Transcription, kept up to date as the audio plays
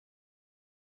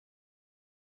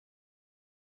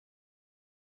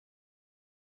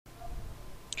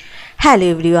Hello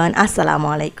everyone, Assalamu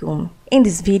alaikum. In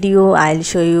this video, I'll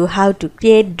show you how to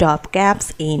create drop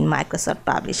caps in Microsoft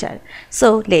Publisher.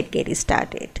 So let's get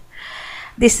started.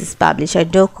 This is Publisher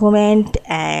document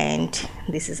and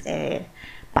this is a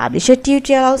Publisher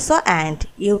tutorial also, and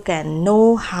you can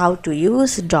know how to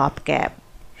use drop cap.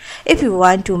 If you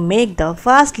want to make the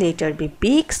first letter be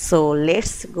big, so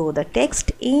let's go the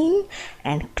text in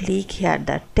and click here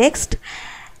the text,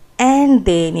 and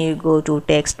then you go to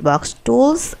text box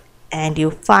tools and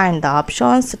you find the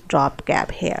options drop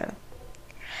cap here.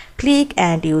 Click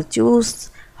and you choose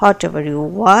whatever you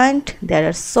want. There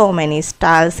are so many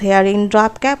styles here in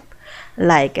drop cap.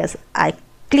 Like as I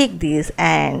click this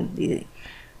and the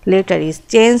letter is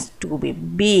changed to be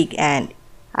big and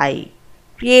I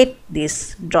create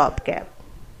this drop cap.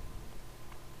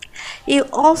 You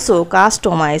also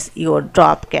customize your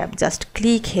drop cap. Just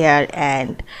click here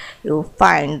and you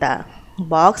find the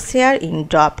box here in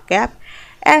drop cap,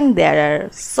 and there are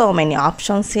so many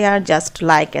options here, just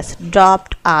like as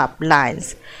dropped up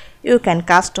lines. You can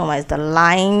customize the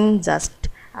line. Just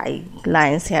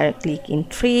lines here, click in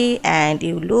 3 and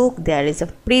you look, there is a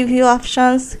preview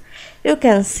options. You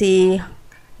can see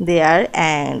there,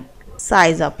 and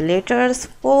size of letters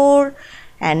 4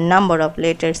 and number of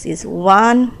letters is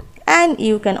 1, and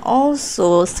you can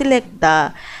also select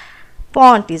the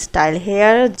font style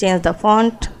here, change the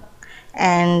font,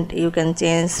 and you can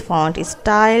change font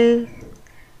style,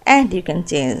 and you can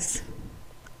change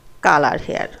color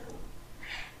here,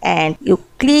 and you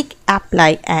click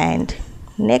apply, and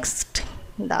next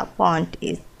the font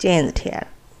is changed here,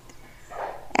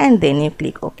 and then you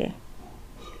click OK.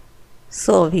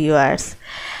 So viewers,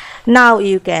 now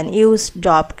you can use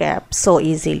drop cap so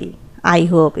easily. I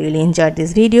hope you will enjoy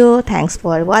this video. Thanks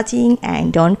for watching,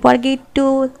 and don't forget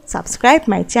to subscribe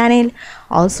my channel.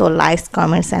 Also like,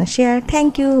 comments and share.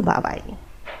 Thank you. Bye bye.